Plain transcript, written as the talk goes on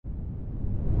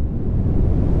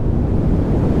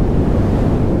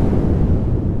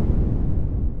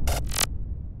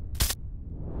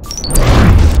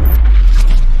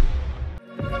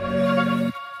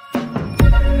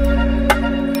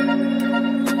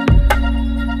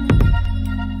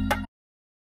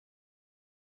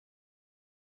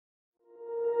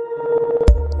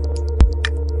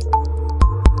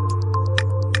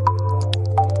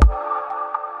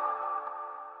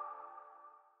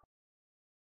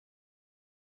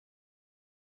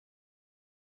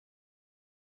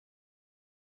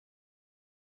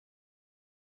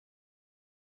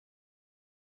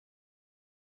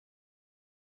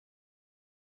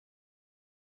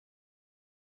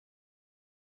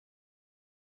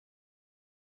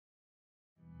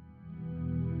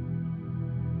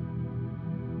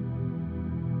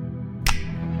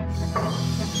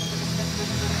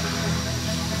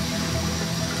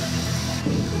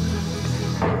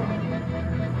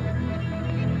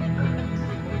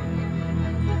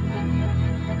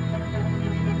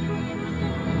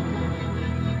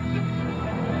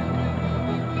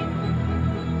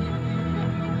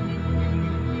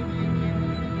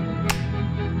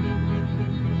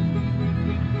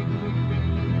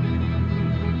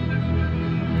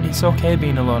it's okay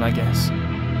being alone, I guess.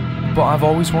 But I've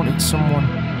always wanted someone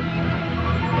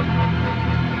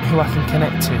who I can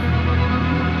connect to.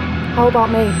 How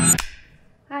about me?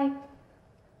 Hi.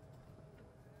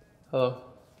 Hello.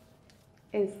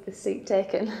 Is the seat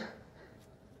taken? I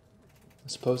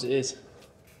suppose it is.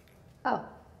 Oh.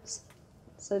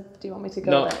 So do you want me to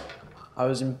go No, there? I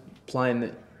was implying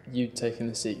that you'd taken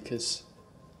the seat because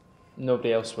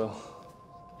nobody else will.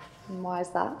 And why is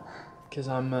that? Because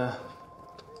I'm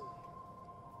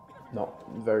not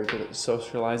very good at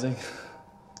socialising.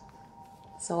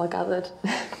 So I gathered.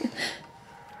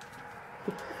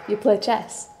 You play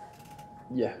chess?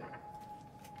 Yeah.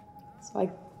 So I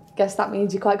guess that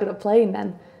means you're quite good at playing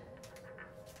then.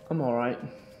 I'm alright.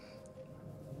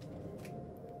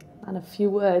 And a few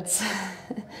words.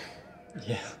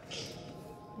 Yeah.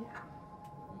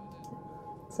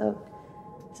 So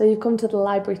you've come to the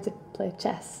library to play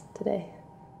chess today,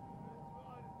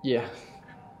 Yeah.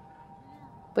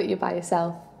 but you're by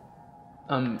yourself.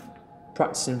 I'm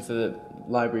practicing for the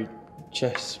library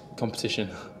chess competition.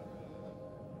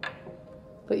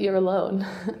 But you're alone.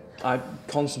 I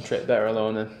concentrate better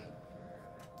alone and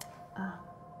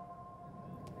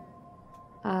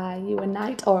Are you a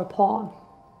knight or a pawn?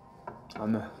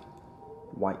 I'm a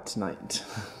white knight.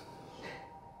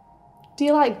 Do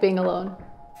you like being alone?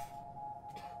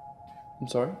 I'm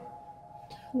sorry?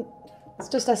 It's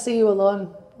just I see you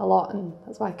alone a lot and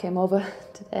that's why I came over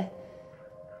today.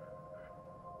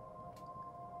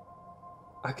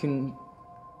 I can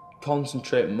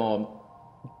concentrate more,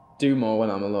 do more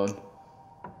when I'm alone.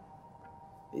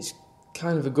 It's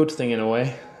kind of a good thing in a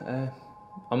way.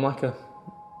 I'm like a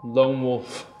lone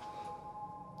wolf.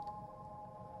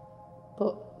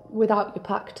 But without your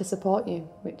pack to support you,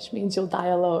 which means you'll die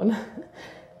alone.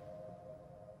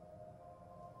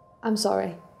 I'm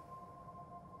sorry.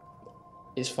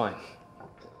 It's fine.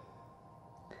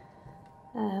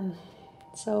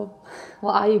 So,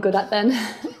 what are you good at then?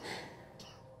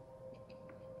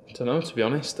 Don't know, to be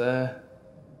honest.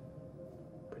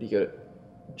 Pretty good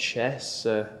at chess,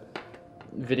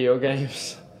 video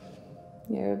games.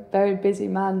 You're a very busy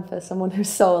man for someone who's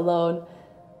so alone.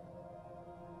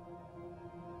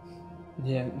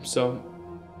 Yeah, so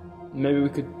maybe we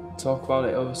could talk about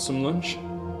it over some lunch?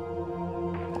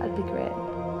 That'd be great.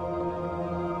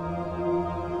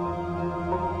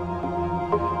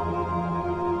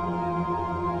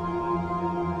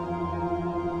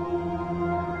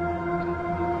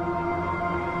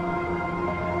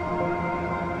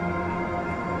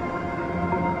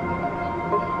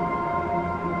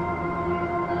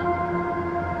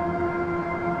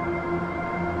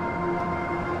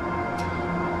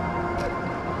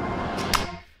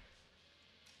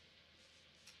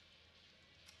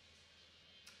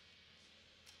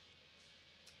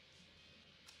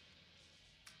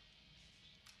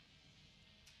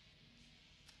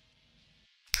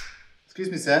 Excuse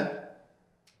me, sir.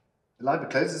 The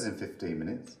library closes in 15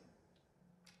 minutes.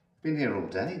 Been here all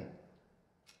day.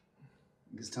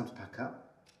 It's time to pack up.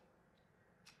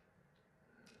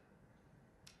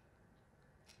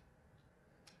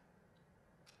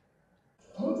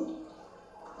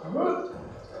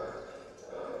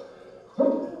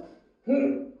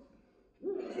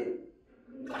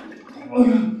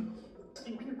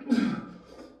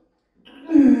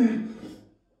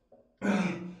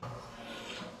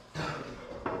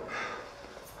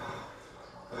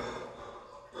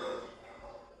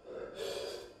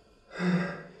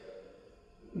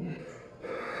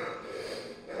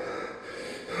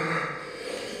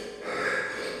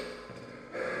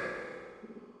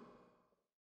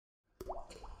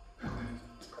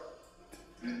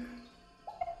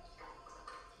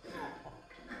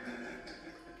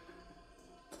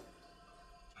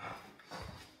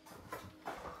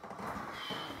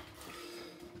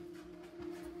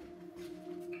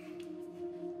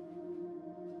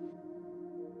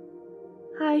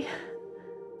 Hi.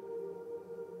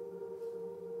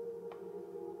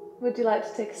 Would you like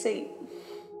to take a seat?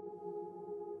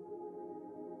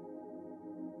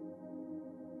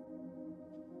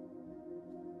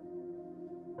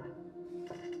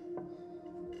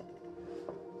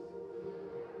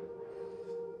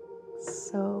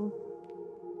 So,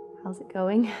 how's it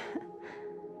going?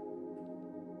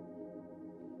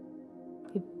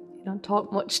 You don't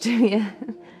talk much, do you?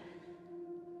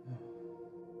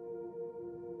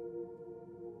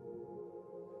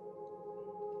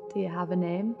 Do you have a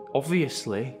name?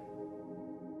 Obviously.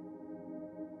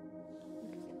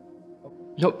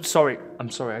 No, sorry. I'm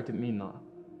sorry, I didn't mean that.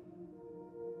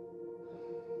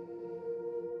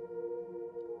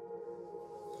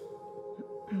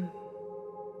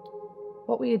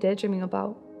 What were you daydreaming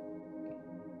about?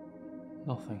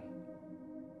 Nothing.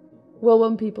 Well,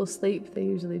 when people sleep, they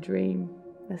usually dream,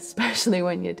 especially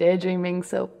when you're daydreaming.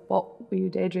 So what were you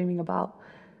daydreaming about?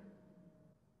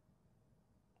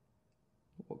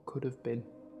 What could have been?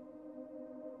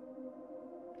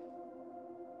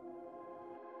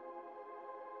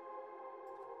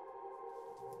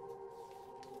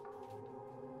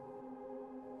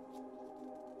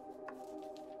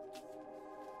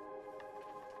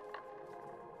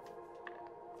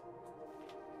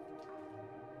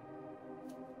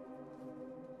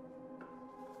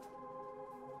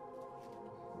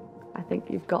 I think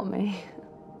you've got me.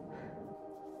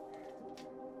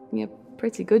 You're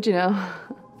pretty good, you know.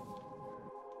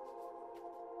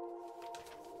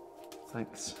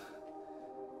 Thanks.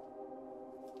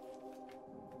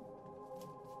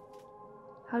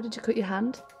 How did you cut your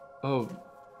hand? Oh,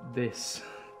 this.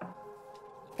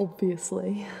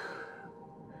 Obviously.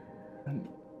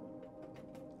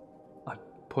 I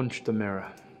punched the mirror.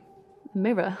 A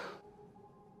mirror?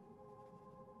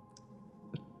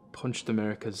 Punched the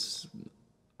mirror because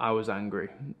I was angry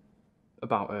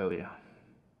about earlier.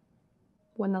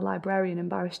 When the librarian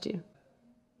embarrassed you?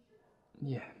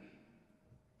 Yeah.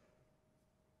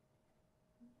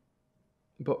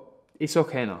 But it's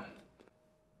okay now.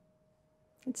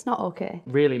 It's not okay.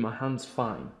 Really, my hand's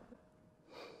fine.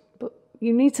 But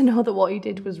you need to know that what you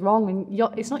did was wrong and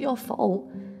it's not your fault.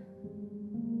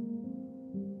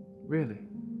 Really?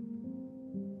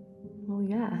 Well,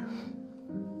 yeah.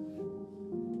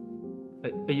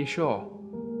 Are you sure?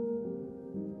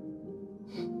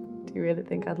 Do you really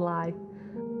think I'd lie?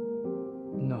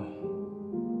 No.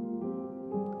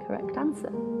 Correct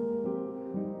answer.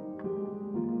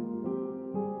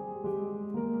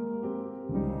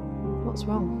 What's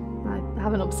wrong? I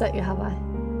haven't upset you, have I?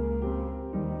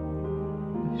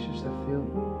 It's just I feel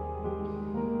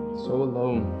so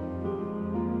alone.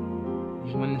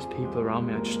 Even when there's people around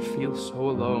me, I just feel so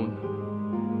alone.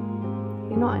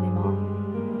 You're not anymore.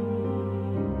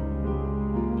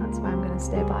 That's why I'm going to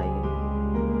stay by you.